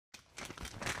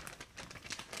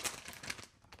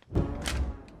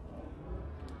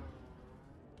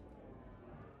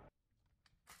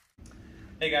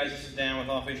Hey guys, this is Dan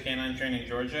with Leash K9 Training,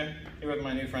 Georgia. Here with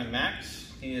my new friend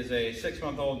Max. He is a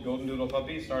 6-month-old Goldendoodle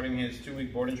puppy starting his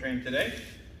 2-week board and train today.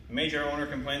 Major owner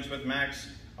complaints with Max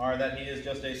are that he is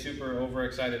just a super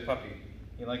overexcited puppy.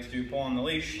 He likes to pull on the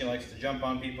leash, he likes to jump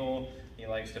on people, he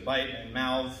likes to bite and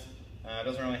mouth,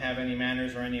 doesn't really have any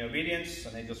manners or any obedience,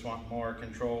 and they just want more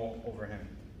control over him.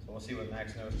 So we'll see what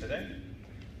Max knows today.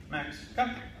 Max,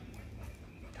 come.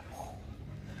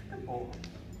 Good boy.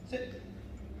 Sit.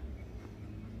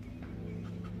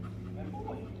 Good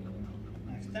boy.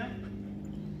 Max, down.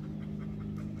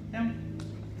 Down.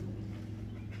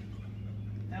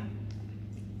 Down.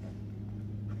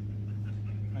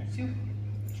 Max, you.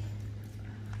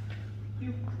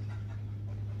 You.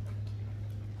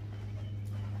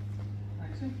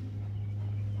 Max, you.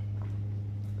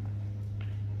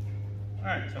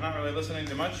 Alright, so not really listening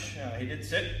to much. He did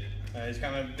sit. He's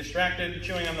kind of distracted,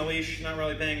 chewing on the leash, not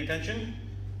really paying attention.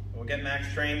 We'll get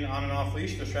Max trained on and off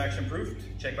leash, distraction proofed.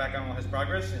 Check back on all his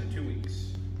progress in 2 weeks.